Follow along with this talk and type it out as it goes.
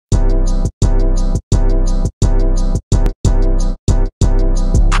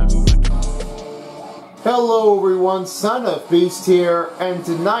Hello everyone, Son of Beast here, and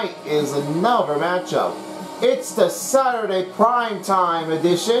tonight is another matchup. It's the Saturday primetime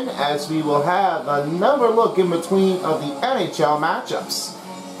edition, as we will have another look in between of the NHL matchups.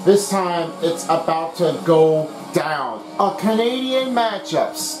 This time, it's about to go down. A Canadian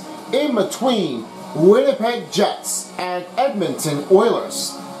matchups in between Winnipeg Jets and Edmonton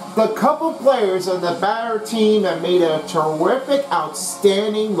Oilers. The couple players on the batter team that made a terrific,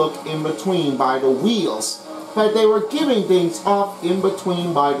 outstanding look in between by the wheels, but they were giving things off in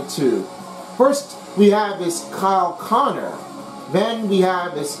between by the two. First, we have this Kyle Connor. Then we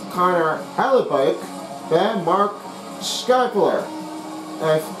have this Connor Hellebuyck. Then Mark Skyfler.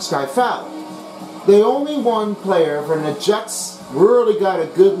 The only one player from the Jets really got a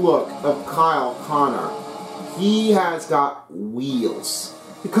good look of Kyle Connor. He has got wheels.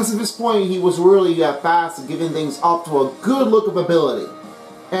 Because at this point, he was really fast and giving things up to a good look of ability.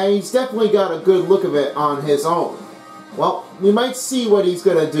 And he's definitely got a good look of it on his own. Well, we might see what he's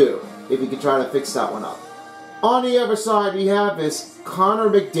going to do if he can try to fix that one up. On the other side, we have this Connor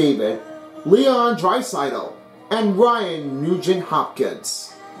McDavid, Leon Draisaitl, and Ryan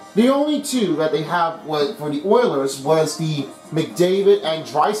Nugent-Hopkins. The only two that they have for the Oilers was the McDavid and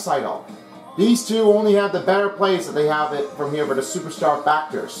Draisaitl. These two only have the better plays that they have it from here for the superstar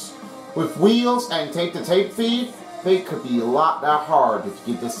factors. With wheels and tape-to-tape feed, they could be a lot that hard if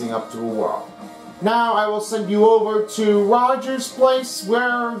you get this thing up to a whirl. Now I will send you over to Roger's place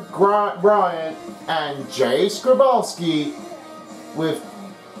where Brian and Jay Skrabowski with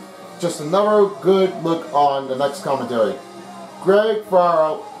just another good look on the next commentary. Greg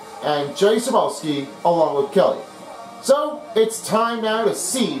Farrell and Jay Skrabowski along with Kelly. So, it's time now to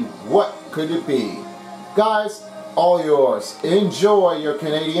see what could it be. Guys, all yours. Enjoy your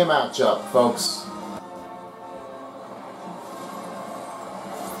Canadian matchup, folks.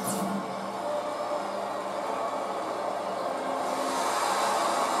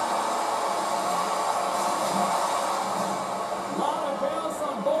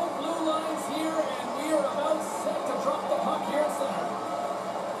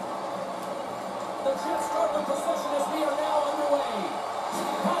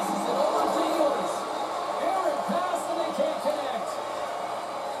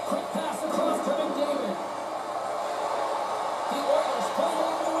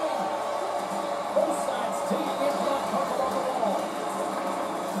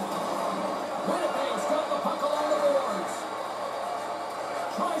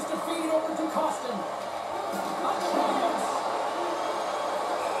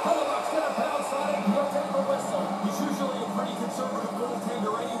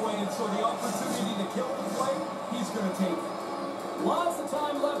 Lots of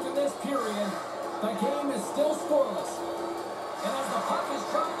time left in this period. The game is still scoreless. And as the puck is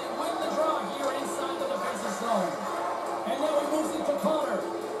dropped, they win the draw here inside the defensive zone. And now he moves it to Connor.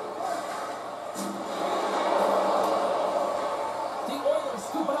 The Oilers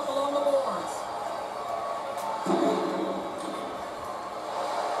scoop it up along the boards.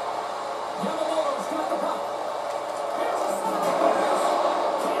 Yamamoto's got the puck. Here's a second pass.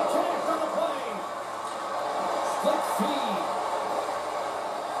 Can't connect on the play. Split feed.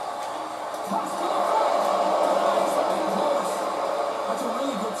 That's a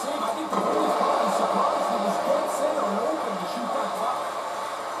really good save. I think the goalie's probably surprised he was dead center and open to shoot that puck.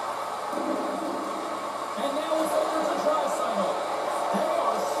 And now it's over to Draisaitl. They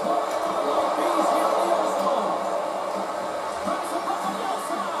are swarming on like bees here in the ice zone. Grabs the puck on the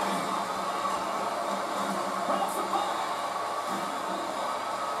outside. Grabs the puck.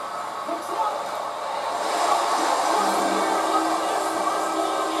 Puts it up.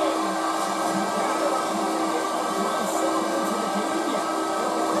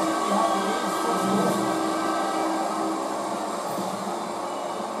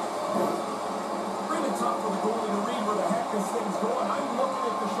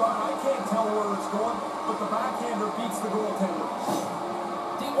 Beats the goaltender.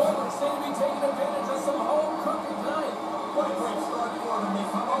 The Oilers seem to be taking advantage of some home cooking tonight. What a great start for them. They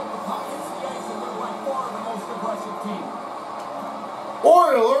come out, the puck hits the ice, and they're by far the most aggressive team.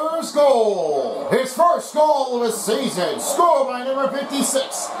 Oilers goal! His first goal of the season, scored by number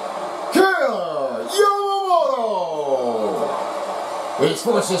 56, Killer Yamamoto! His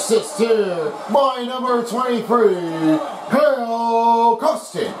first assist here by number 23, Hale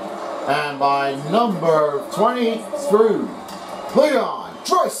Costin. And by number 23, Leon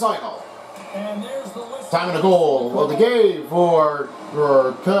Draisaitl. And there's the Time of the goal of the game for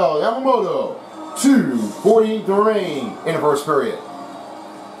Kyle Yamamoto. 2:40 to remain in the first period.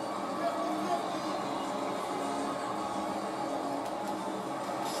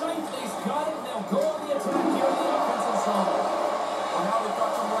 Shifley's got it. They'll go on the attack.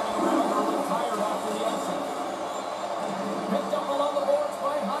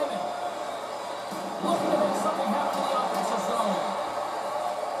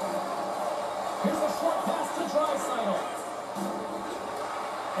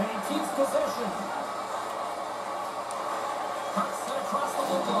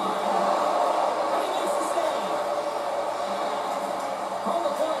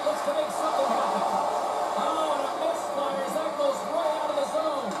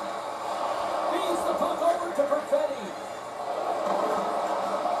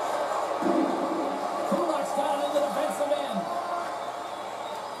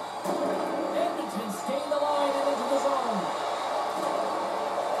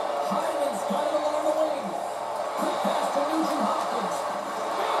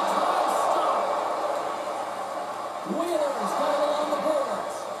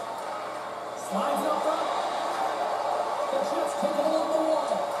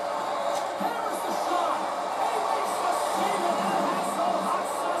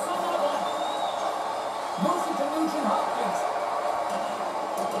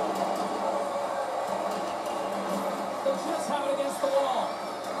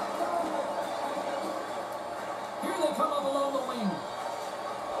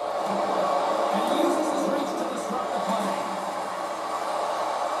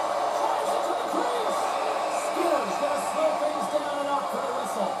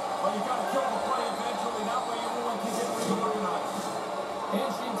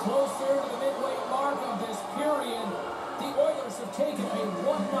 inching closer to the midway mark of this period. The Oilers have taken a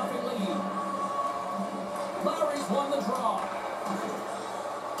 1-0 lead. Lowry's won the draw.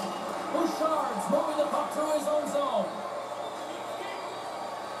 Bouchard's moving the puck through his own zone.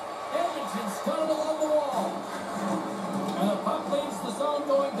 Edmonton's got it along the wall. And the puck leaves the zone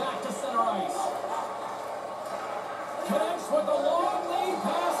going back to center ice. Connects with a long lead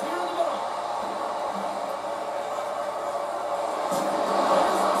pass here in the middle.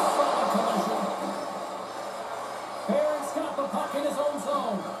 There's a solid collision. Barron's got the puck in his own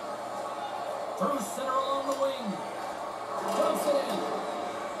zone. Through center along the wing. Dumps it in.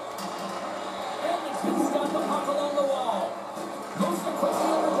 Edmonton's got the puck along the wall. Moves it quickly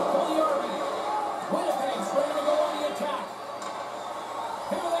over to Pugliarvi. Winnipeg's ready to go on the attack.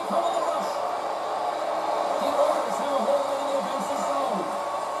 Here they come on the rush. The Oilers have a hold in the offensive zone.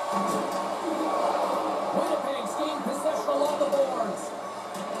 Winnipeg's gained possession along the boards.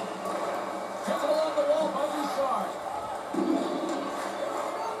 Taken along the wall by Bouchard.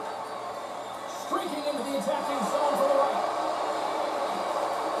 Streaking into the attacking zone for the right.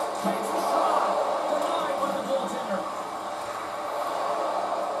 Takes a shot. Denied by the goaltender.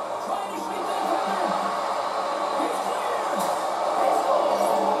 Trying to shoot the defender. He's cleared. He scores.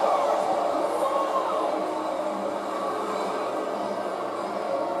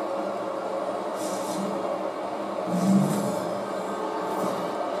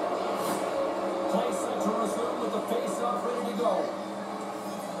 Play set to resume with the face-off ready to go.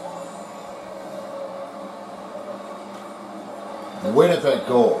 Winnipeg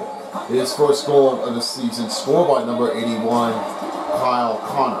goal. His first goal of the season, scored by number 81, Kyle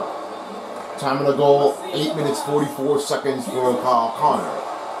Connor. Time of the goal, 8 minutes 44 seconds for Kyle Connor.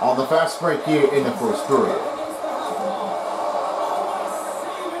 On the fast break here in the first period.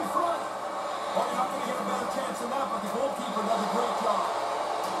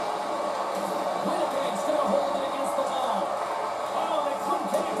 Winnipeg's got a hold it against the wall. Oh, they couldn't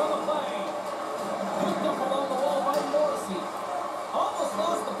connect on the play. Picked up along the wall by Morrissey. Almost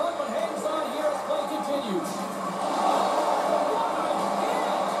lost the puck, but hangs on here as play continues.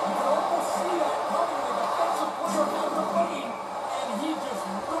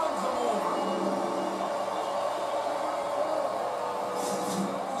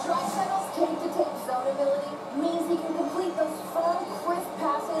 Draisaitel's tape-to-tape zone ability means he can complete those firm, crisp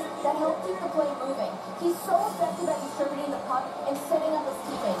passes that help keep the play moving. He's so effective at distributing the puck and setting up his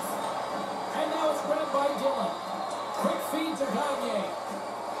teammates. And now it's grabbed by Dillon. Quick feed to Gagne.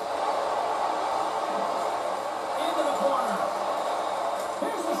 Into the corner.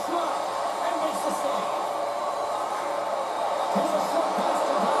 Here's the shot. And makes the save. Here's a short pass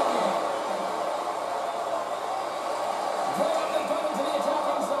to Gagne. Way up and got into the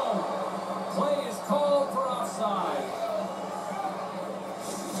attacking zone. Play is called for offside.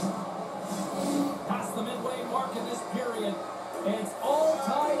 Past the midway mark in this period. It's all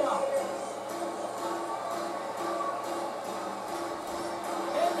tied up.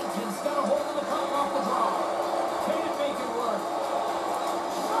 Edmonton's got a hold of the puck off the draw. Can't make it work.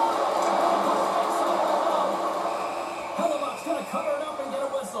 Hellebuck's going to cover it up and get a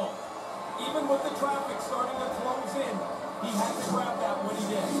whistle. Even with the traffic starting to close in, he had to grab that when he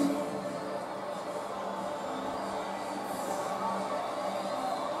did.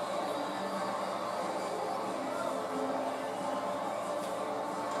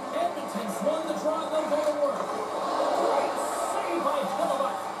 Edmonton's won the draw, they'll go to work. Great save by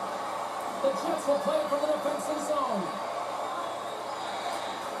Hellebuck. The Jets will play from the defensive zone.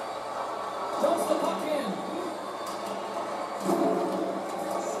 Dumps the puck in.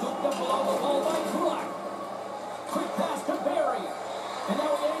 Scooped up along the wall by Kulak. Quick pass to Barry. And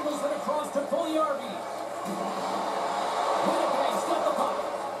now he angles it across to Pugliarvi. Winnipeg's got the puck.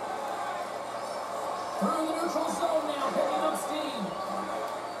 Through the neutral zone now, picking up steam.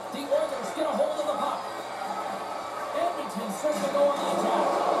 The Oilers get a hold of the puck. Edmonton starts to go on the attack.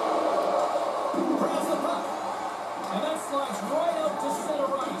 Grabs the puck. And that slides right out to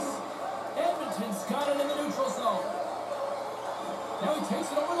center ice. Edmonton's got it in the neutral zone. Now he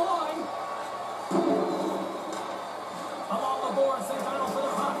takes it over the line. Along the boards, they battle for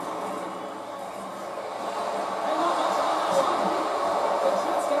the puck. And not much on that one. The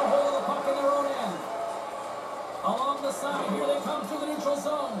Jets get a hold of the puck in their own end. Along the side, here they come through the neutral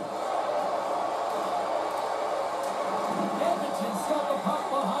zone. Edmonton's got the puck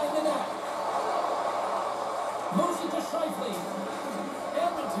behind the net. Moves it to Scheifele.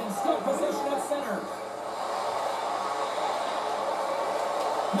 Edmonton's got possession at center.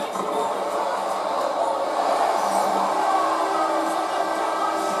 Makes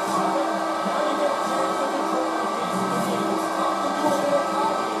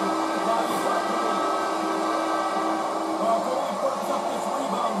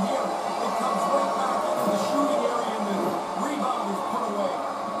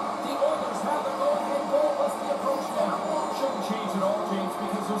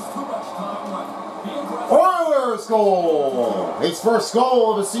first goal. His first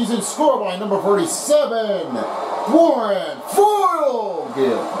goal of the season scored by number 47, Warren Foyle.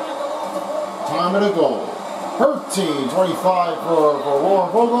 Time of the goal. 13:25 for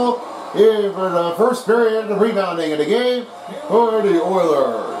Warren Fogle. Here for the first period, the rebounding of the game for the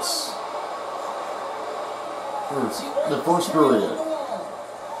Oilers. The first period.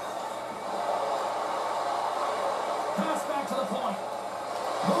 Pass back to the point.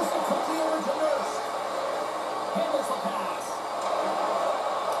 Moves it quickly over to Nurse. Handles the pass.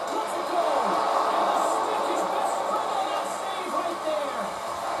 Lets it go. And the stick is best friend on that save right there.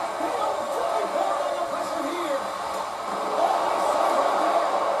 They don't really pour under pressure here. Oh, nice save right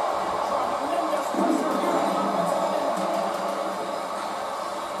there. Tremendous pressure here in the offensive end.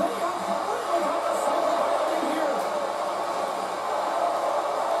 They have really had the cycle violent here.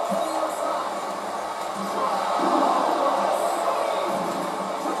 Kelly outside.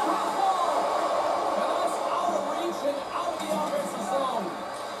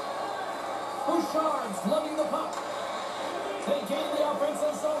 Bouchard's lugging the puck. They gain the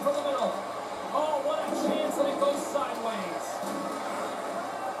offensive zone from the middle. Oh, what a chance, and it goes sideways.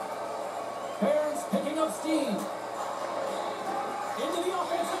 Barron's picking up steam. Into the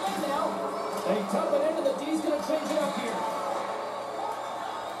offensive end now. They dump it into the D's going to change it up here.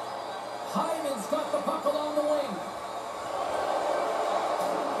 Hyman's got the puck along the wing.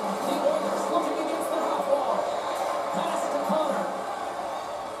 The Oilers looking against the half wall. Pass to Connor.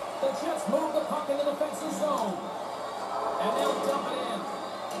 The Jets move the puck in the defensive zone. And they'll dump it in.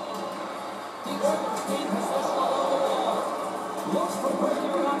 The Oilers gain possession along the wall. Looks for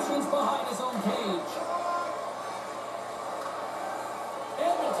breakout options behind his own cage.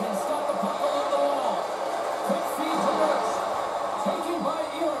 Edmonton's got the puck along the wall. Quick feed to Nurse. Taken by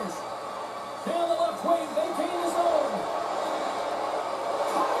Ehlers. Down the left wing, they gain the zone.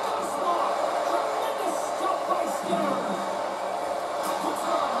 Caught the slot. Tremendous stuff by Skinner. Puts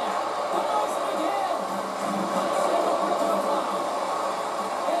it on net. The noise again. Let's send it over to the cloud.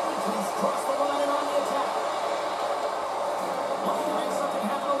 Edmonton's crossed the line and on the attack. Looking to make something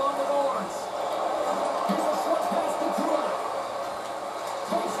happen along the boards. Here's a short pass to Kruger.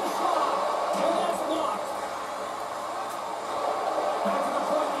 Takes a shot, and that's blocked. Back to the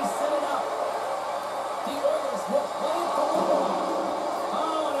point, he set it up. The Oilers will play it from the wall.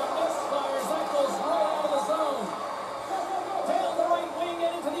 Oh, and a misfires. That goes right out of the zone. Down the right wing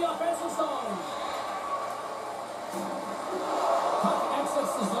and into the offensive zone. Puck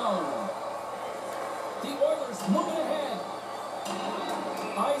exits the zone. The Oilers moving ahead.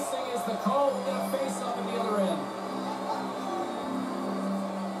 Icing is the call. We're going to face up at the other end.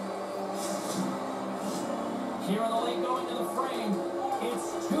 Here in the lane going to the frame. It's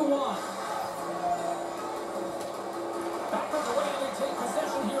 2-1. Back on the way, and they take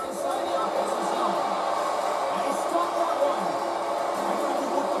possession here inside the offensive zone. And he stopped that one. I think he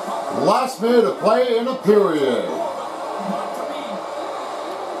worked the puck. Last minute of play in the period. Not to be.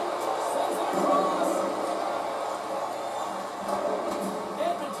 Sends it across.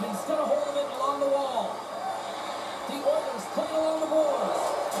 Edmonton's got a hold of it along the wall. The Oilers play along the boards.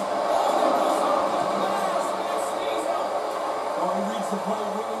 Oh, there goes the pass, and it stays out. Oh, he reads the play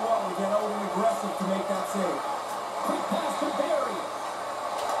really well to get out and aggressive to make that save. Quick pass to Barry.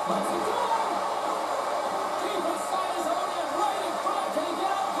 Let's it go. Deep inside his own end, right in front. Can he get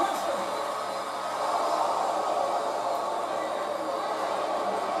out of pressure?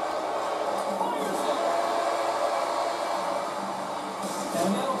 Fires it. And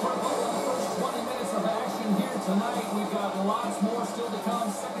that'll conclude the first 20 minutes of action here tonight. We've got lots more still to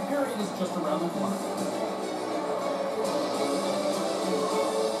come. Second period is just around the corner.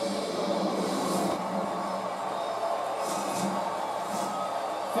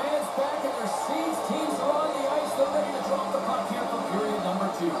 Fans back in their seats. Teams are on the ice. They're ready to drop the puck here for period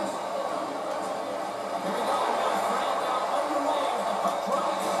number 2. Here we go. Now Fran now underway as the puck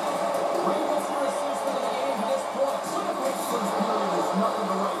drops. Ray, what's your assessment of the game to this point? Winnipeg's first period is nothing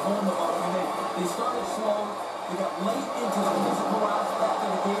to write home about. I mean, they started slow. They got late into the physical aspect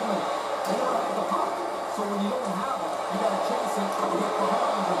of the game, and they don't have the puck. So when you don't have it, you got to chase it. You get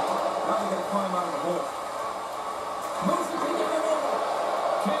behind, and now they got to climb out of the hole. Moves it to the other end.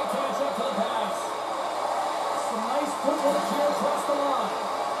 Can't catch up to the pass. Some nice footwork here across the line.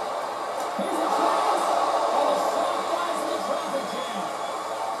 Here's a chance. And the shot flies in the traffic jam.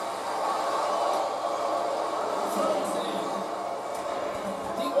 Throws it in.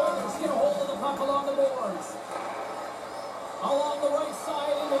 The Oilers get a hold of the puck along the boards. Along the right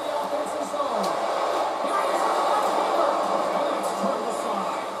side into the offensive zone. Here it is on the left hander. And it's turned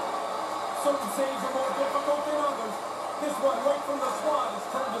aside. Certain saves are more difficult than others. This one, right from the slot, is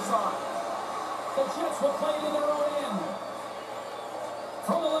turned aside. The Jets will play it in their own end.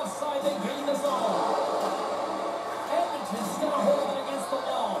 From the left side, they gain the zone. Edmonton's got a hold of it against the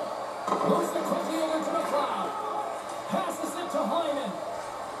wall. Moves it quickly over to McLeod. Passes it to Hyman.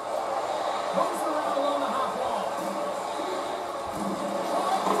 Moves around along the half wall.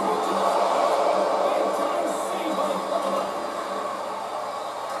 Big time save by Flipper.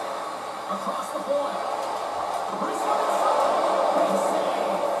 Across the point. Big save.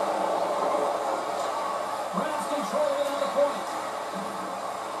 Rams control it at the point.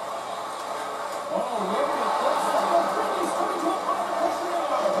 Oh, look at this. He's coming to a fire pressure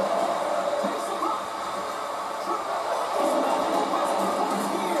yard. Takes the puck. Tremendous magical pass to Fox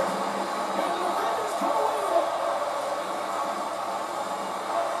here. And the defenders come away with it.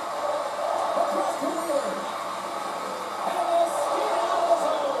 Across to Wheeler. And they'll skid out of the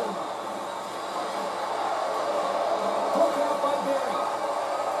zone. Broken out by Barry.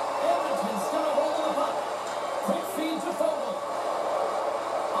 Edmonton's got a hold of the puck. Quick feed to Fogle.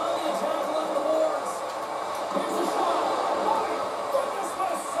 On the attack along the boards. Here's a shot. My goodness,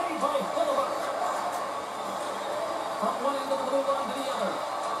 what a save by Hellebuyck. From one end of the blue line to the other.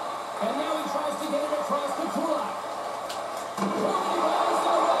 And now he tries to get it across to Kulak. Kulak rides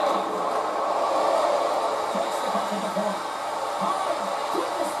it away. Takes the puck at the point. My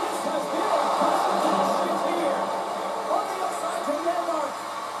goodness, this has been a pressure shift here. On the outside to Denmark.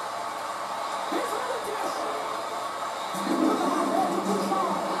 Here's another dish. To the half wall to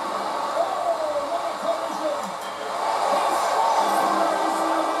Bouchard. Oh, what a collision. He scores. Now the coaches want you to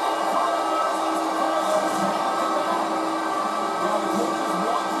stay close to the back of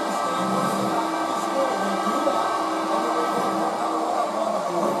the score. They do that, and they're able to put another one up on the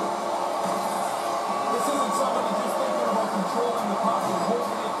board. This isn't somebody just thinking about controlling the puck and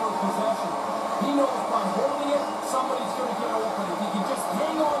holding it for possession. He knows by holding it, somebody's going to get open. If he can just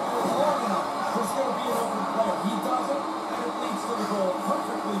hang on to it long enough, there's going to be an open player. He does it, and it leads to the goal.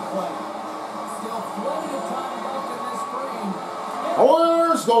 Perfectly played. Still plenty of time left in this frame.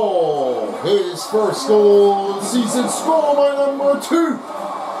 Oilers goal. His first goal of the season, scored by number 2,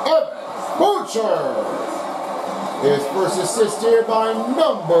 Evan Bouchard. His first assist here by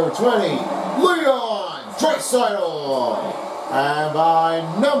number 20, Leon Draisaitl. And by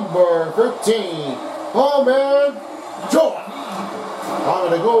number 13, Ahmed Joy. On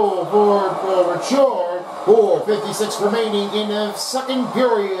the goal for Richard. 4:56 remaining in the second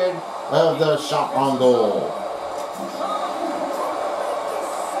period of the shot on goal.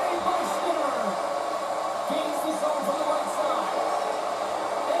 Save by Skinner. Gains the zone from the right side.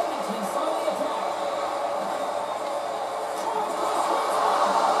 Edmonton's on the attack. Tries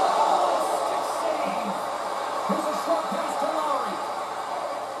to stick save. Here's a short pass to Lowry.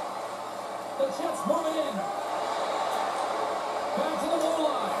 The Jets moving in. Back to the blue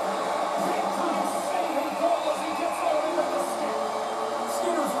line. Big time save and goal as he gets over with the stick.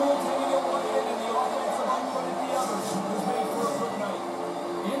 Skinner's goaltending at one end and the offensive output at the other has made for a good night.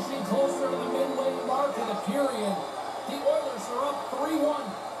 Inching closer to the midway mark of the period. The Oilers are up 3-1.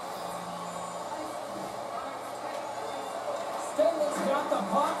 Stenley's got the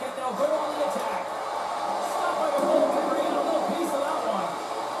puck and they'll go on the attack. Stopped by the goaltender. He had a little piece of that one.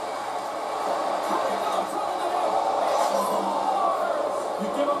 Coming to the front of the net. He scores! You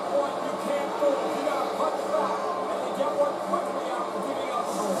give up one, you can't fold. You got to punch back, and they get one quickly after giving up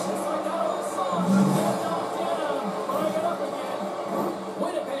a goal. It's like that old song. I got knocked down, but I got up again.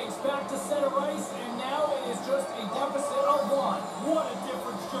 Winnipeg's back to center ice, and now it is just a deficit of 1. What a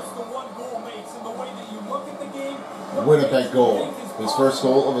difference just the one goal makes in the way that you look at the game. Winnipeg goal. His first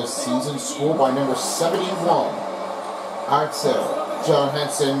goal of the season, scored by number 71, Axel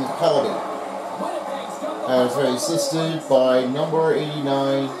Johansson Helleby. Winnipeg's got the As assisted by number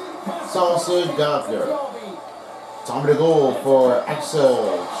 89, Salsa Gardner. Time to goal for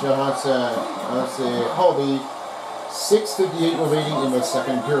Axel Johansson Helleby. 6:58 remaining in the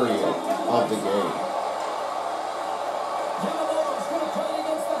second period of the game. Yamamoto's going to play it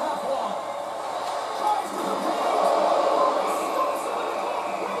against the half wall. Tries to the paint. Stops it with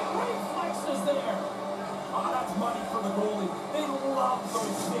great reflexes there. That's money for the goalie. They love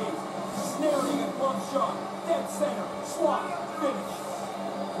those saves. Snaring and glove shot. Dead center. Swat. Finish.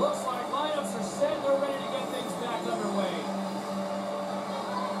 Looks like lineups are set. They're ready to get things back underway.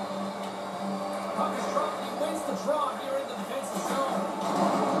 Puck is dropped. He wins the draw here in the defensive zone.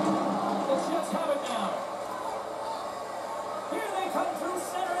 The Jets have it now. Here they come through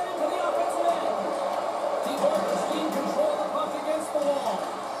center and into the offensive end. The Oilers gain control of the puck against the wall.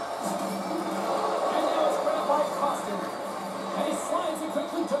 And now it's grabbed by Costin. And he slides it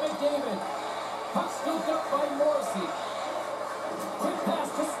quickly to McDavid. Puck scooped up by Morrissey. Quick pass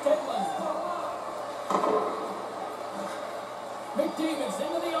to Stedman.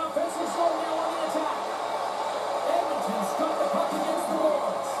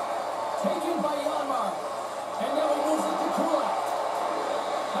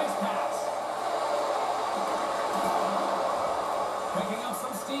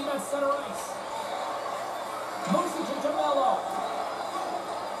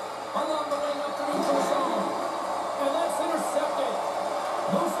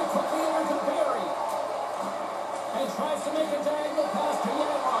 Moves it quickly over to Barry. And tries to make a diagonal pass to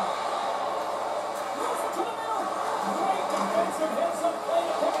Yanmark. Moves it to the middle. Great defensive heads-up play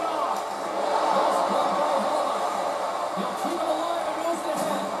to pick it off. Nice play by Hellebuck. He'll keep it alive and moves it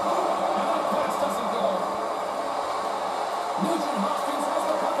ahead. And that pass doesn't go. Nugent Hopkins has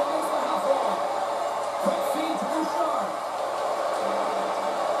the puck against the half wall. Quick feed to Bouchard.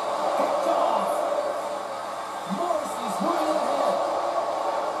 Picked off. Morrissey's moving ahead.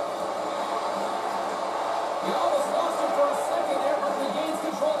 He almost lost it for a second there, but regains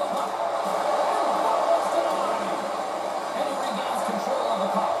control of the puck. And that was denied. And he regains control of the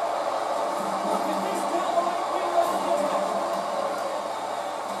puck. Look at this down the right wing of the attack.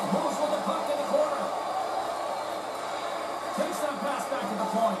 Moves with the puck in the corner. Takes that pass back to the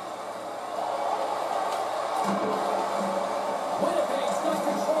point. Winnipeg's got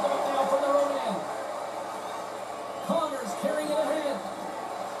control of it now from their own end. Connors carrying it ahead.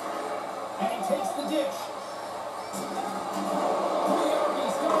 And he takes the dish.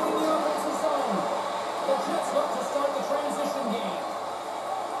 Puljujarvi's got it in the offensive zone. The Jets look to start the transition game.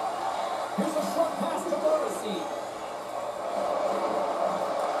 Here's a short pass to Morrissey.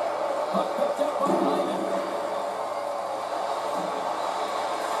 Puck picked up by Hyman.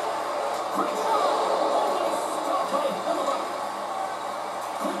 Quick shot! Oh, nice stop by Hellebuck.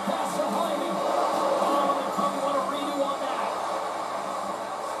 Quick pass to Hyman. Oh, they probably want a redo on that.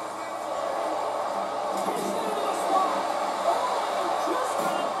 Takes it into the slot. Oh, just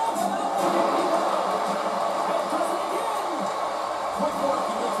got it off of that. And does it again. Quick work,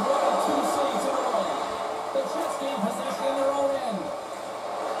 he makes 1 and 2 saves in a row. The Jets gain possession in their own end.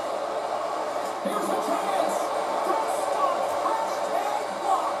 Here's a chance. Good stop. Hashtag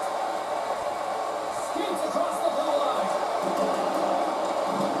blocked. Skates across the blue line.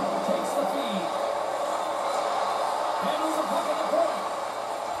 Takes the feed. Handles the puck at the point.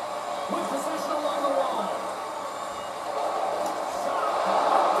 With possession along the wall. Shot.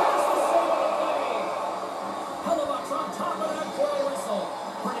 There's the save of the play. Hellebuck's on top of that for a whistle.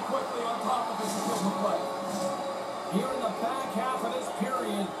 Pretty quickly on top of this equipment play. Here in the back half of this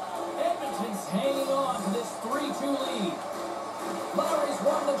period, Edmonton's hanging on to this 3-2 lead. Lowry's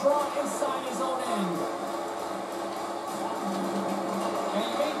won the draw inside his own end. And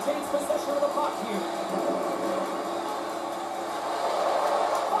he maintains possession of the puck here.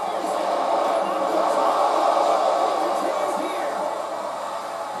 Fires it. And that goes off. Continues here.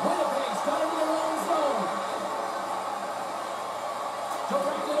 Winnipeg's got it in their own zone.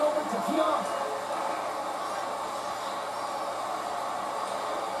 Directed over to Pionk.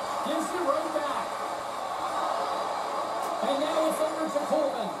 Gives it right back. And now it's over to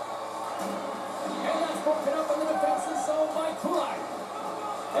Coleman. And that's broken up in the defensive zone by Kulak.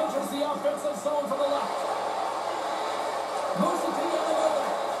 Enters the offensive zone from the left. Moves it to the other goal.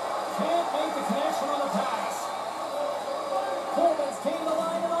 Can't make the connection on the pass. Coleman's came the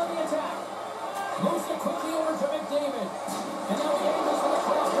line and on the attack. Moves it quickly over to McDavid. And now he angles for the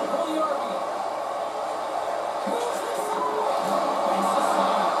cross to Puljujarvi. Moves this side. Makes the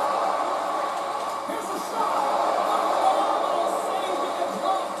save. Here's a shot. A phenomenal save with the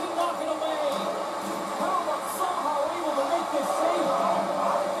glove to knock it away. Hellebuck somehow able to make this save.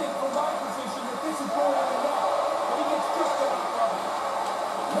 I think from my position that this is going in the net. But he gets just enough of it.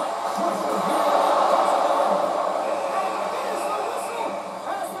 What pressure here on the offensive end. And there's the whistle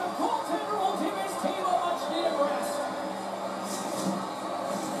as the goaltender will give his team a much-needed rest.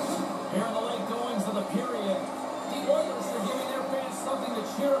 Here in the late goings of the period, the Oilers are giving their fans something to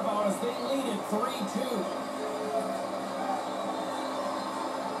cheer about as they lead it 3-2.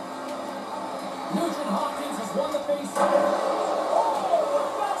 Nugent Hopkins has won the faceoff. Oh,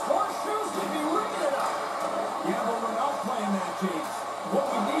 that's horseshoes to be ringing it up. Yeah, but we're not playing that, James.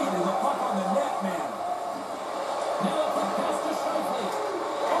 What we need is a puck on the net, man. Now a quick pass to Scheifele.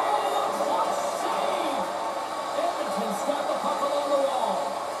 Oh, what a save! Edmonton's got the puck along the wall.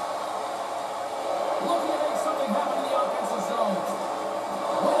 Looking to make something happen in the offensive zone.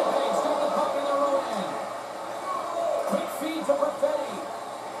 Winnipeg's got the puck in their own end. Quick feed to Perfetti.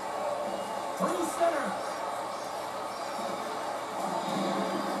 Through center.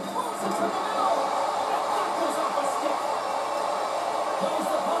 Moves it to the middle. And that goes off a stick. Plays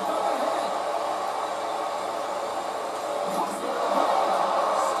the puck up ahead. Costner ahead.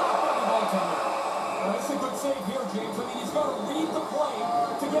 Stop by the goaltender. That's a good save here, James. I mean, he's got to read the play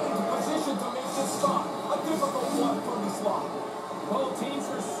to get into position to make this stop. A difficult one from the slot. Both teams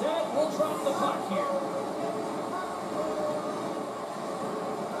are set. We'll drop the puck here.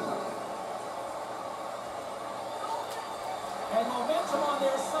 And momentum on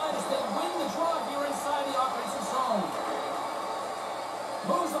their side as they win the draw here inside the offensive zone.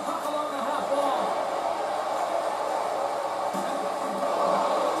 Moves the puck along the half wall.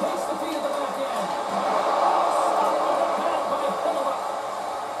 Takes the feed at the back end. Stopped by Phillips.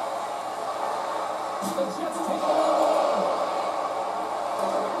 The Jets take it along the wing.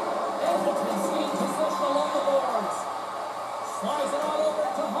 Edmonton's gained possession along the boards. Slides it all over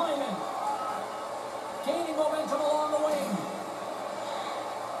to Hyman. Gaining momentum along the wing.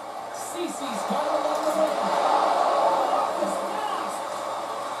 Cece's got it along the wing. It's fast.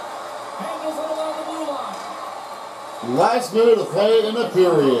 Handles it along the blue line. Last minute of play in the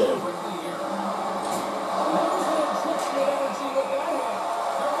period.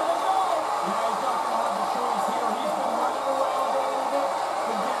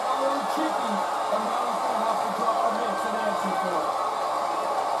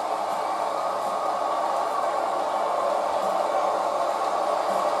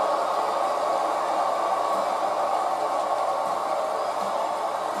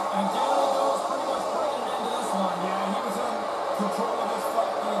 And down he goes, pretty much bringing an end to this one. Yeah, he was in control of this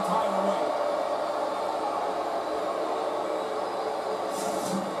fight the entire way.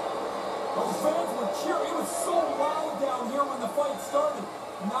 Those fans were cheering. It was so loud down here when the fight started.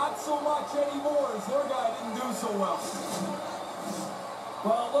 Not so much anymore as their guy didn't do so well.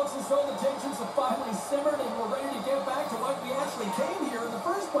 Well, it looks as though the tensions have finally simmered and we're ready to get back to what we actually came here in the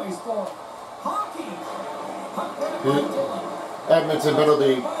first place for. Hockey. Puck grabbed by Dylan. Edmonton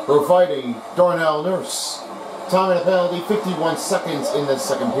penalty for fighting Darnell Nurse. Time of the penalty, 51 seconds in the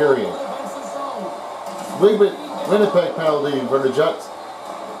second period. Winnipeg penalty for the Jets.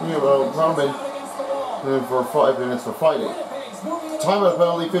 Roman for 5 minutes for fighting. Time of the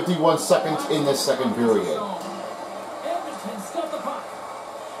penalty, 51 seconds in the second period. Edmonton stop the puck.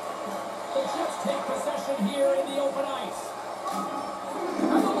 The Jets take possession here in the open ice.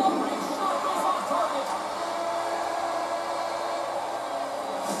 And the long-range shot goes off target.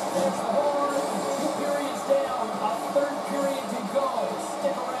 There's the horn. 2 periods down. A third period to go.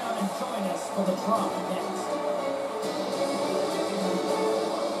 Stick around and join us for the drop next.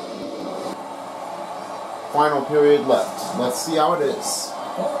 Final period left. Let's see how it is.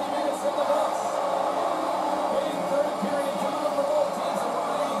 40 minutes in the books. Big third period coming up for both teams, and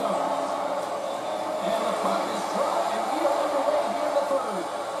we're ready to go. And the puck is dropped, and we are underway here in the third.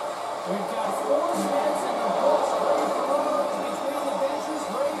 We've got 4 minutes in the books. Ready for runners between the benches.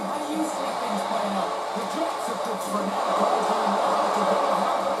 Ray, how do you see things playing out? The Jets have took frenetic goals in the middle to go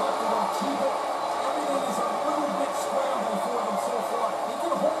have the puck. They don't keep it. Everything is a little bit scrambled for them so far. They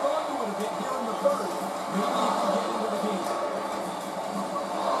can hold on to it a bit here in the third. Maybe you can get into the game.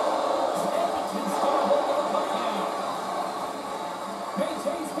 Edmonton's got a hold of the puck now.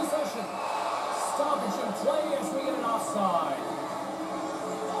 Maintains possession. Stoppage in play as we get an offside.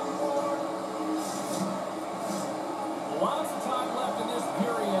 Lots of time left in this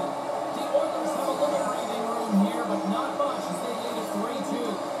period. The Oilers have a little breathing room here, but not much as they lead at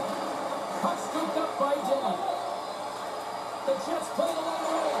 3-2. Puck scooped up by Dylan. The Jets play the long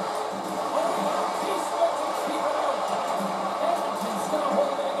way. He's going to keep it out. Edmonton's going to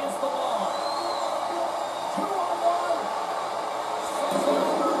hold it against the wall. 2-on-1. Sends it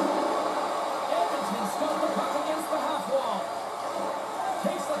over. Edmonton's got the puck against the half wall.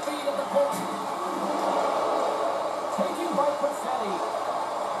 Takes the feed at the point. Taken by Perfetti.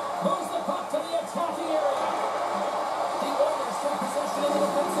 Moves the puck to the attacking area. The Oilers take possession in the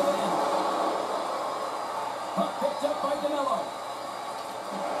defensive end. Puck picked up by DeMello.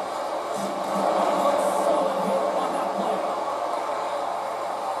 Solid hit on that play.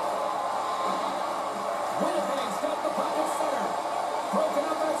 Winnipeg's got the puck at center. Broken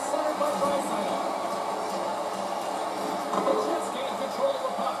up at center by Draisaitl. The Jets gain control of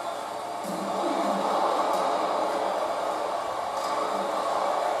the puck.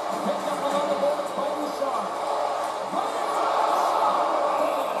 Picked up along the boards.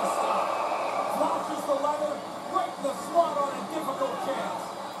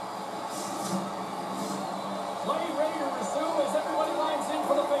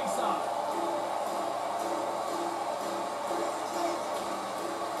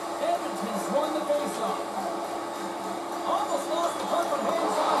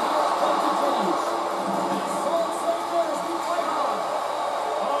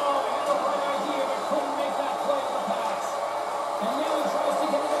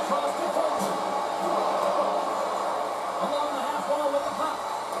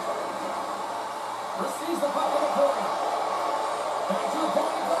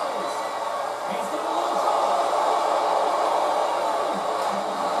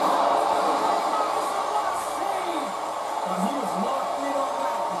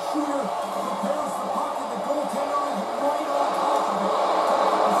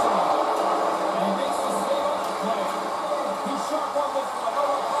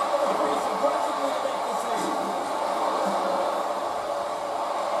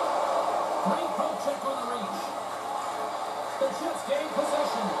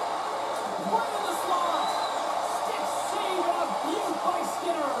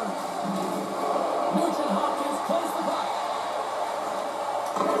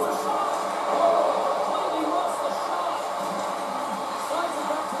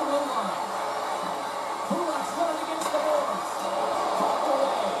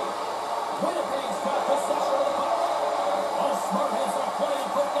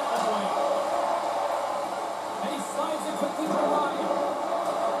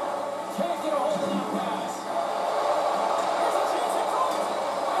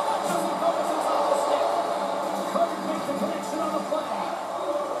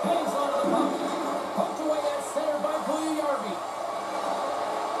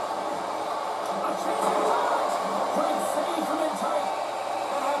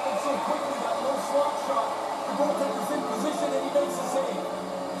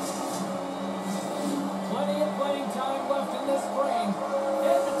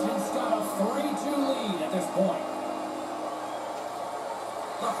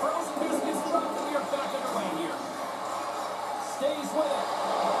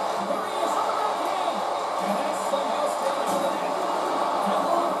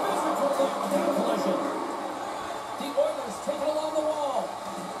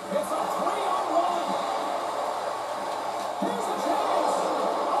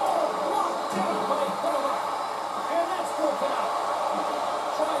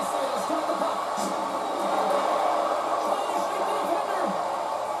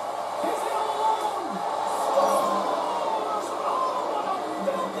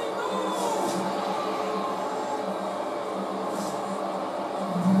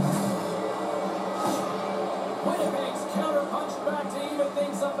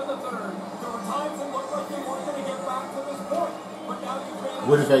 times it looked like they weren't going to get back to this point. But now you've made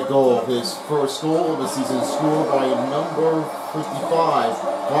Winnipeg goal, his first goal of the season, scored by number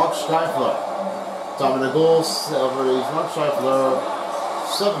 55, Mark Scheifler. Top of the goals for Mark Scheifler,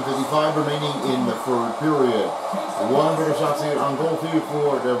 7:55 remaining in the third period. One better shots here on goal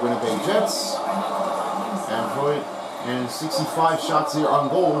for the Winnipeg Jets, and 65 shots here on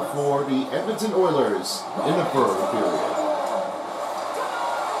goal for the Edmonton Oilers in the third period.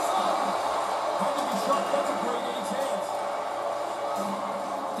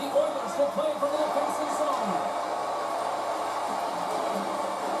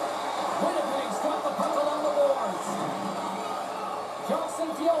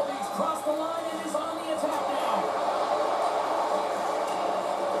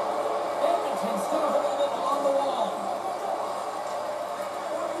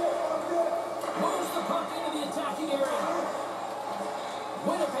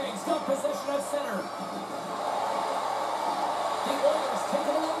 Winnipeg's got possession at center. The Oilers take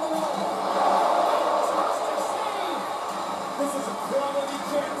it along the wall. This is a quality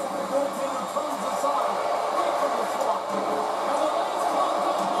chance if the goaltender turns aside right from the slot. And the Lions called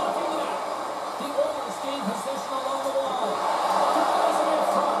up blocking that. The Oilers gain possession along the wall. Drives it in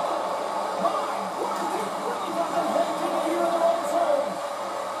front. My word, they really got the head kick here in their own zone.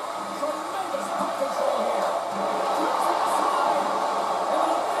 Tremendous puck control here. Drives it aside. And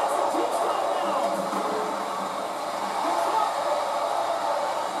the offensive team's got it now.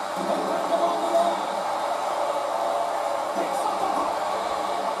 And back along the wall. Takes up the puck.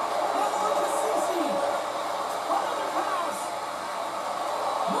 Now over to Ceci. Another pass.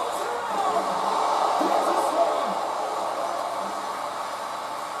 Moves it around. Here's a swing.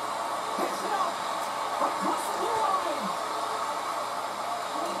 Hits it up. Across the blue line.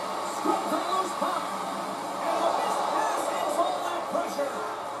 Scrum for the loose puck. And a missed pass ends all that pressure.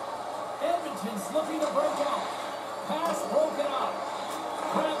 Edmonton's looking to break out. Pass broken up.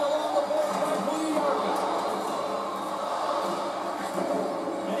 Grabbed along the board by Bouillardi.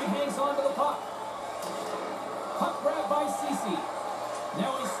 And he hangs on to the puck. Puck grabbed by Ceci.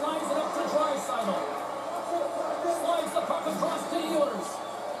 Now he slides it up to Draisaitl. Slides the puck across to Ehlers.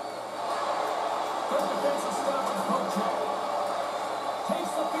 Good defensive stop with poke check.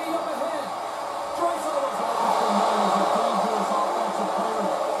 Takes the feed up ahead. Draisaitl's always been known as a dangerous offensive player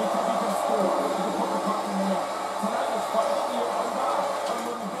because he can score. He can put the puck in the net. Tonight is finally a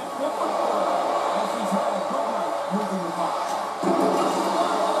little bit different for him as he's had a good night moving the puck.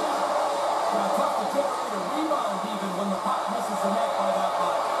 Tough to generate a rebound even when the puck misses the net by that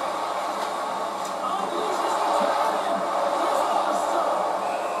much. Unleashes the cannon. There's another stop.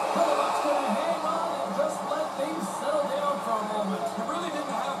 Hellebuyck's going to hang on and just let things settle down for a moment. You really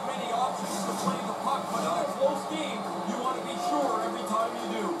didn't have many options to play the puck, but in a close game, you want to be sure every time you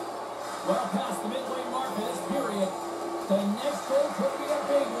do. Well past the midway mark of this period, the next goal could be a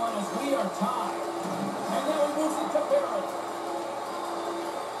big one as we are tied. And now he moves it to Barrett.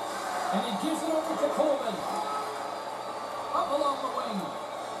 And he gives it over to Coleman. Up along the wing.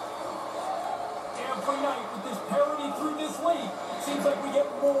 Every night with this parity through this league, it seems like we get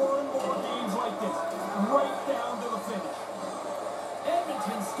more and more games like this, right down to the finish.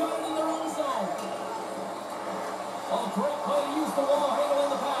 Edmonton's got it in their own zone. Oh, great play to use the wall handle in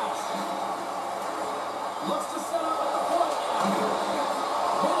the pass. Looks to set up at the point now.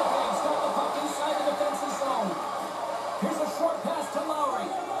 Winnipeg's got the puck inside the defensive zone. Here's a short pass to Lowry.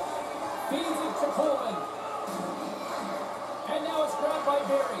 Feeds it to Coleman. And now it's grabbed by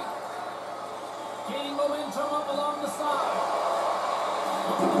Barry. Gaining momentum up along the side.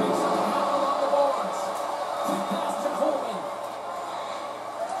 Looking to make something happen along the boards. Quick pass to Coleman.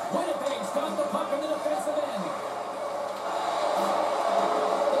 Winnipeg's got the puck in the defensive end.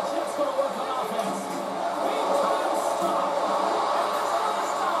 The Jets going to work on offense. Big time stop. And there's another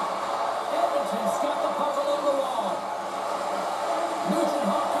stop. Edmonton's got the puck along the wall. Nugent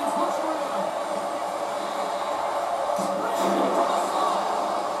Hopkins looks around. Brandon to the slot.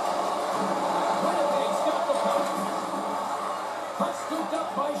 Winnipeg's got the puck. Puck scooped up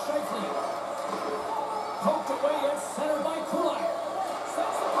by Scheifele. Poked away at center by Kulak.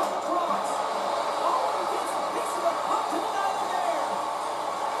 Sends the puck across. Oh, he gets a piece of the puck to the net there.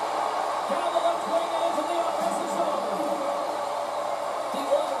 Down the left wing and into the offensive zone. The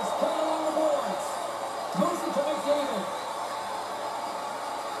Oilers play along the boards. Moves it to McDavid.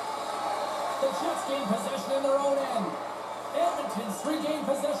 The Jets gain possession in their own end. Edmonton's regained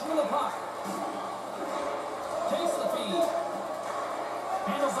possession of the puck. Takes the feed.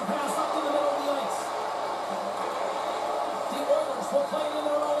 Handles the pass up to the middle of the ice. The Oilers will play it in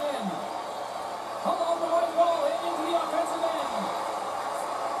their own end. Along the right wall and into the offensive end.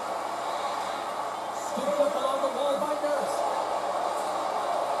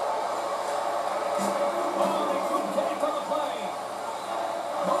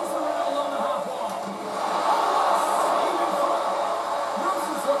 Moves around along the half wall. Save in front. Nurse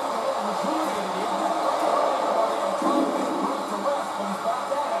is looking a little rejuvenated here. Probably been put to rest, but he's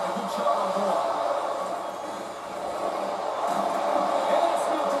back at it. A good shot on goal. And that's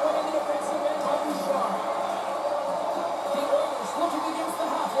knocked away in the defensive end by Bouchard. The Oilers looking against the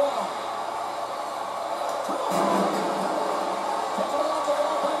half wall. Taken along the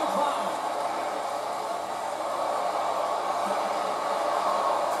wall by McLeod.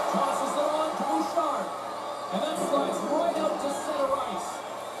 Tosses it on to Bouchard. And that slides right out to center ice.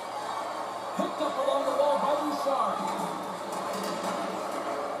 Picked up along the wall by Bouchard.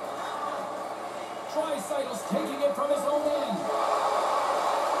 Tricycle's taking it from his own end.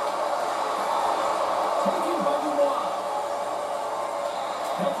 Taken by Dubois.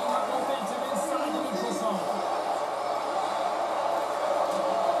 Picking up momentum inside the neutral zone.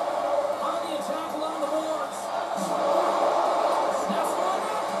 On the attack along the boards. Snaps one up.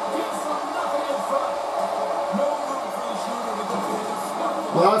 Gives them nothing in front. No room for the shooter to go in and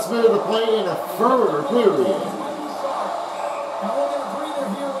spark. Last minute of play in a third period. By Bouchard. Now we'll get a breather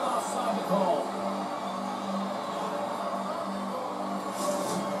here with offside to call.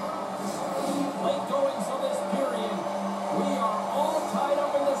 Late goings of this period. We are all tied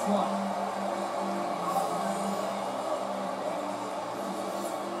up in this one.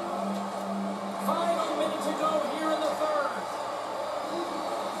 Final minute to go here in the third.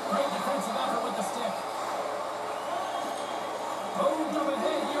 Great defensive effort with the stick. Moved up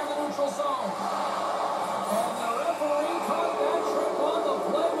ahead here in the neutral zone. And the referee caught that trip on the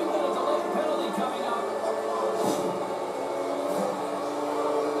play. We've got a delayed penalty coming up.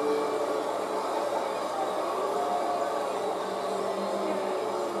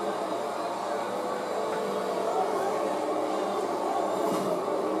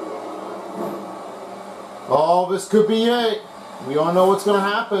 Oh, this could be it. We all know what's going to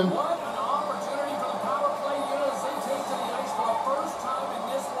happen. What an opportunity for the power play unit as they take to the ice for the first time in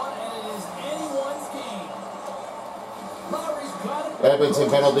this one, and it is anyone's game. Lowry's got it. Edmonton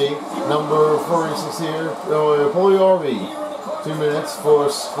penalty, number 46 here. Pugliarvi, 2 minutes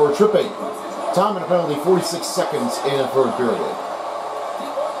for tripping. Time and a penalty, 46 seconds in the third period. The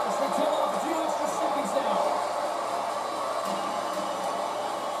Oilers, they kill off a few extra seconds now.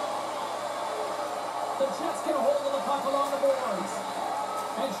 The Jets get a hold of the puck along the boards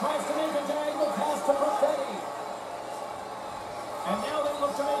and tries to make a diagonal pass to Perfetti. And now they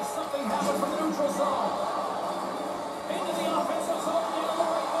look to make something happen from the neutral zone. Into the offensive zone and on the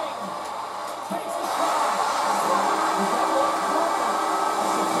right wing. Takes a shot. Is that one corner?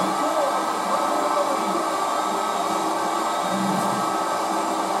 It's a big goal.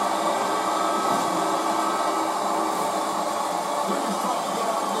 They're just trying to get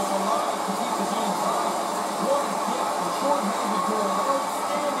out of this alive to keep the game tight. What a gift, a short-handed goal,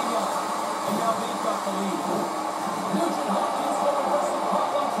 outstanding effort. And now they've got the lead. Nugent Hopkins will reverse the puck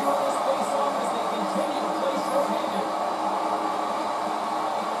left here on this face-off as they continue to play short-handed.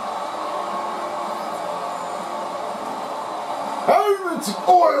 Edmonton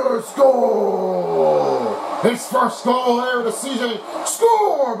Oilers goal! His first goal here of the season,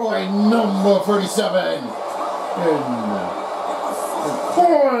 scored by number 37.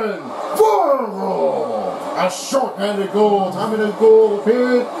 Corin Farrell! A short-handed goal, time in the goal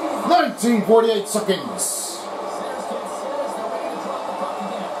period, 1948 seconds. Sayers gets set as they're ready to drop the puck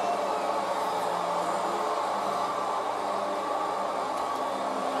again.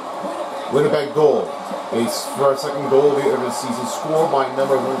 Winnipeg goal. His first second goal of the season, scored by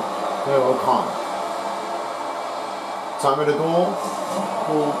number 1, O'Connor. Time of the goal,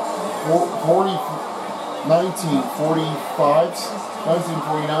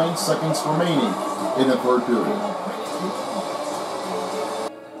 1949 seconds remaining in the third period.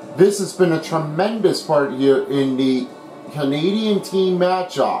 This has been a tremendous part here in the Canadian team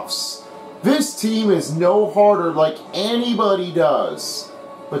match-offs. This team is no harder like anybody does.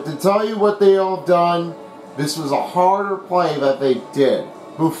 But to tell you what they all done, this was a harder play that they did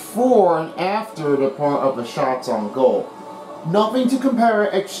before and after the point of the shots on goal. Nothing to compare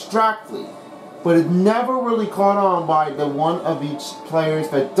exactly, but it never really caught on by the one of each players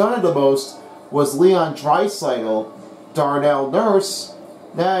that done it the most was Leon Draisaitl, Darnell Nurse,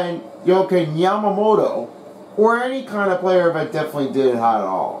 then Yoki Yamamoto, or any kind of player that definitely did it hot at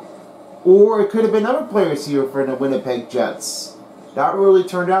all. Or it could have been other players here for the Winnipeg Jets. That really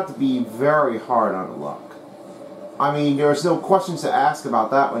turned out to be very hard on the luck. I mean, there's no questions to ask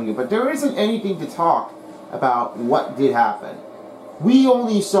about that one, but there isn't anything to talk about what did happen. We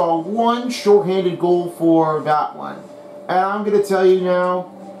only saw one shorthanded goal for that one. And I'm going to tell you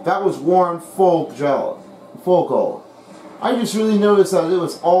now, that was Warren full goal. I just really noticed that it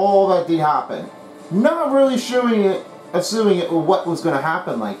was all that did happen. Not really assuming what was going to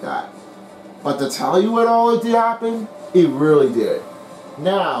happen like that. But to tell you what all it did happen, it really did.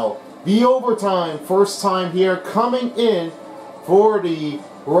 Now, the overtime, first time here, coming in for the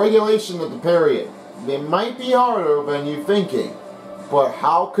regulation of the period. It might be harder than you're thinking. But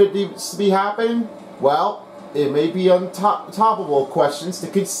how could this be happening? Well, it may be untoppable questions to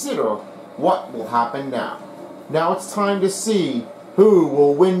consider what will happen now. Now it's time to see who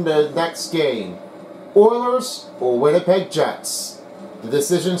will win the next game. Oilers or Winnipeg Jets? The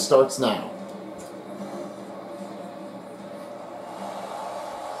decision starts now.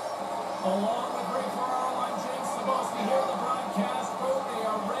 Along with Ray Ferraro, I'm James Saboski here at the broadcast booth. They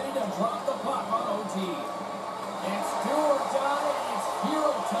are ready to drop the puck on OT. It's do or die, it's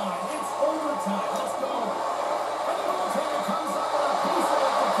hero time, it's overtime. Let's go. And the goaltender comes up with a piece of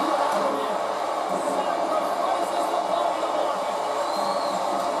it to keep it out of the net. Sacrifices the play to block it.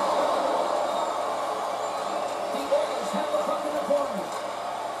 The Oilers have the puck in the corner.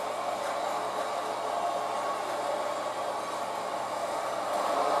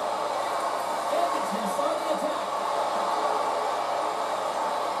 Edmonton's on the attack.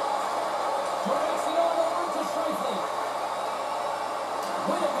 Directs it all over to Scheifele.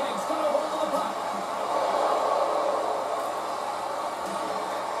 Winnipeg's got a hold of the puck.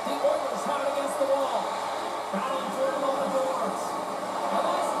 The Oilers have it against the wall. Battling for it along the boards. And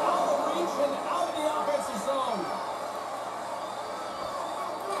that's out of reach and out of the offensive zone.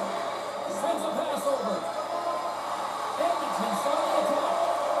 Sends a pass over. Edmonton's on the attack.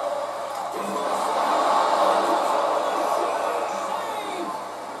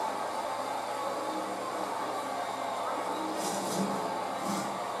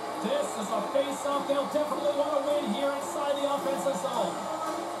 This is a face-off they'll definitely want to win here inside the offensive zone.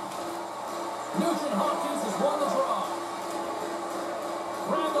 Nugent Hopkins has won the draw.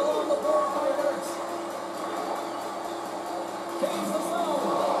 Grabbed along the board by Hurts. Gains the zone.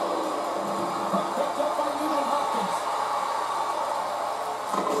 Puck picked up by Nugent Hopkins.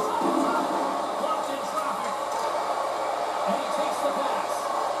 Blocked in traffic. And he takes the pass.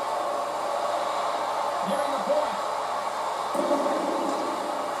 Nearing the point.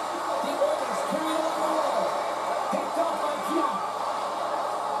 The Oilers carry it along the wall. Picked up by Pugh.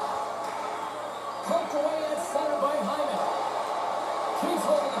 Poked away at center by Hyman. Keeps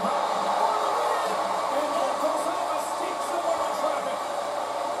holding the puck. And that goes out of sticks over the traffic.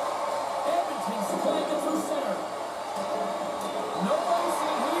 Edmonton's playing it through center. Nobody's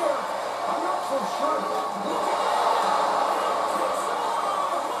in here. I'm not so sure. Look at that. Takes it on.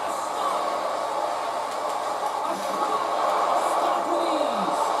 What a stop. A shot. Stop with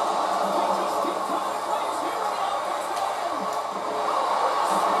ease. They just keep coming ways here in the offensive end.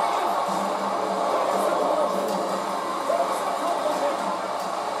 Save. There's the collision.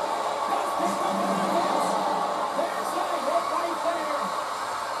 There's the collision. That's picked up in the defense. There's that hit right there.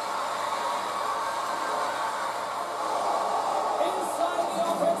 Inside the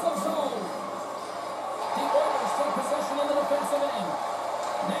offensive zone. The Oilers take possession in the defensive end.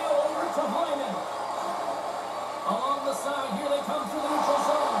 Now over to Hyman. Along the side, here they come through the neutral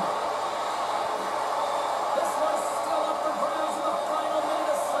zone. This one's still up for grabs in the final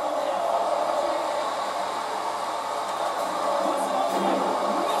minute of settle in. Puts it up there.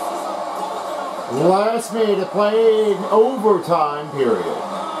 Misses a golden opportunity. Last minute to play in overtime period.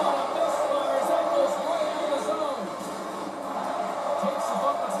 Oh, a misfires. That goes right out of the zone. Takes the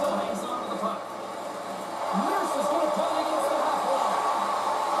puck, but still hangs on to the puck. Nurse is going to play it against the half wall.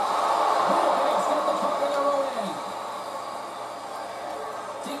 Winnipeg's got the puck in their own end.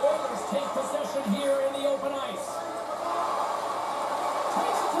 The Oilers take possession here in the open ice.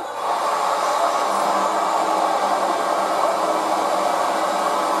 Takes it to the net.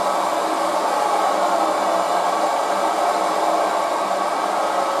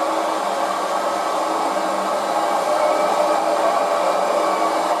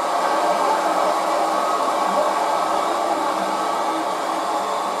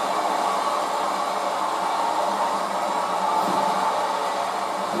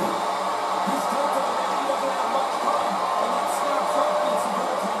 He's comfortable, man. He doesn't have much time. And that snaps up beats the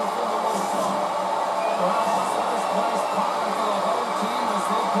goaltender from the low zone. Well, it's a misplaced pocket for the home team as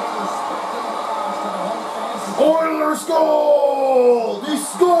they pay respective homage to the home fans. Oilers goal! He's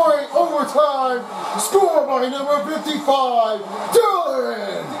scoring overtime! Scored by number 55,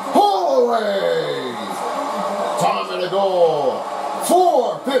 Dylan Holloway! Time of the goal,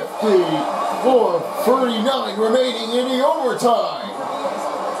 4:50, 4:39 remaining in the overtime.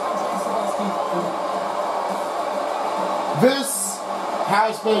 This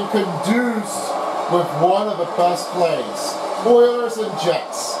has been conduced with one of the best plays. Oilers and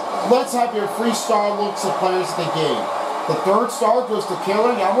Jets. Let's have your 3-star looks of players of the game. The 3rd star goes to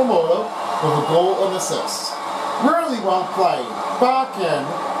Killer Yamamoto with a goal and assist. Really well played. Back in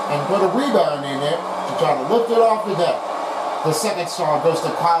and put a rebound in it to try to lift it off the net. The 2nd star goes to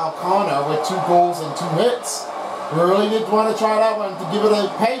Kyle Connor with 2 goals and 2 hits. Really did want to try that one to give it a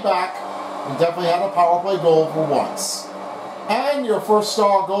payback. And definitely had a power play goal for once. And your 1st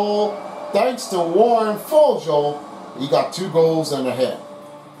star goal, thanks to Warren Foegele, he got 2 goals and a hit.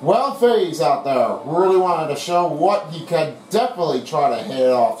 Well, FaZe out there really wanted to show what he can definitely try to hit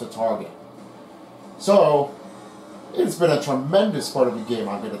it off the target. So, it's been a tremendous part of the game.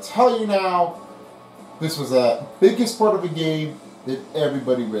 I'm going to tell you now, this was the biggest part of the game that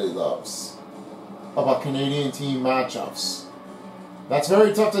everybody really loves about Canadian team matchups. That's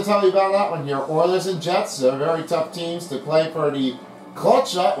very tough to tell you about that one here. Oilers and Jets are very tough teams to play for the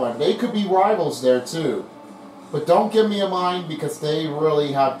clutch that one. They could be rivals there too. But don't give me a mind because they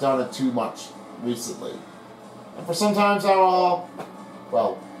really have done it too much recently. And for sometimes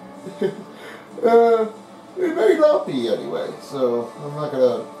well, it may not be anyway. So I'm not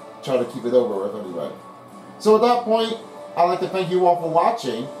going to try to keep it over with anyway. So at that point, I'd like to thank you all for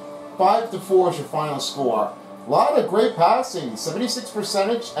watching. 5-4 is your final score. A lot of great passing,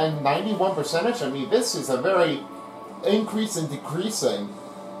 76% and 91%. I mean, this is a very increase and decreasing.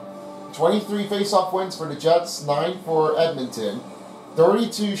 23 face-off wins for the Jets, 9 for Edmonton.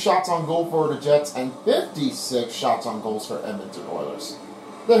 32 shots on goal for the Jets, and 56 shots on goals for Edmonton Oilers.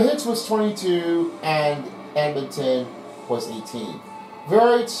 The hits was 22, and Edmonton was 18.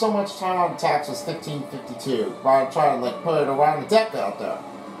 Very so much time on attacks was 15:52. By trying to put it around the deck out there.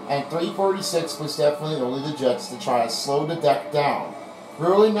 And 3:46 was definitely only the Jets to try to slow the deck down.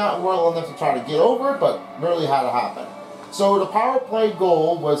 Really not well enough to try to get over it, but really had to happen. So the power play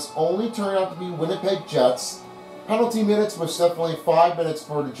goal was only turned out to be Winnipeg Jets. Penalty minutes was definitely 5 minutes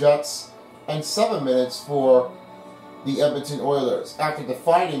for the Jets and 7 minutes for the Edmonton Oilers. After the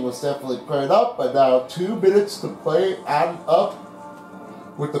fighting was definitely put up, but now 2 minutes to play added up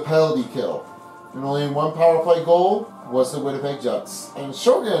with the penalty kill. And only 1 power play goal was the Winnipeg Jets. And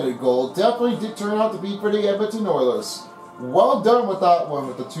short-handed goal definitely did turn out to be for the Edmonton Oilers. Well done with that one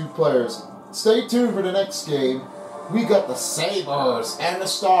with the 2 players. Stay tuned for the next game. We got the Sabres and the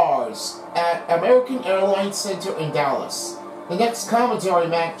Stars at American Airlines Center in Dallas. The next commentary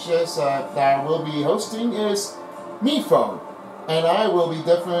matches that I will be hosting is me phone. And I will be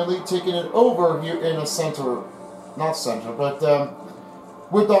definitely taking it over here in the center. Not center, but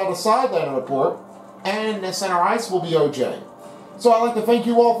with the sideline report. And the center ice will be OJ. So I'd like to thank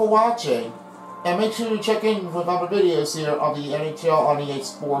you all for watching. And make sure to check in with other videos here on the NHL on EA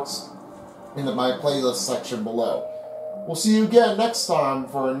Sports in my playlist section below. We'll see you again next time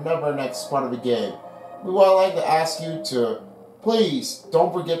for another next part of the game. We would like to ask you to please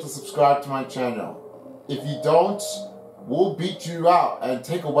don't forget to subscribe to my channel. If you don't, we'll beat you out and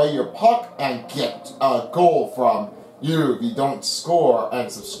take away your puck and get a goal from you if you don't score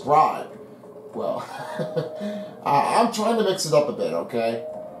and subscribe. Well, I'm trying to mix it up a bit, okay?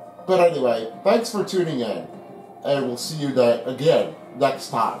 But anyway, thanks for tuning in. And we'll see you again next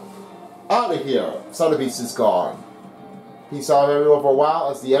time. Out of here. Sotheby's is gone. Peace out everyone for a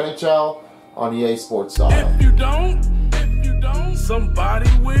while. It's the NHL on EA Sports Style. If you don't, somebody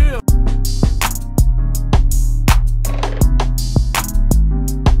will.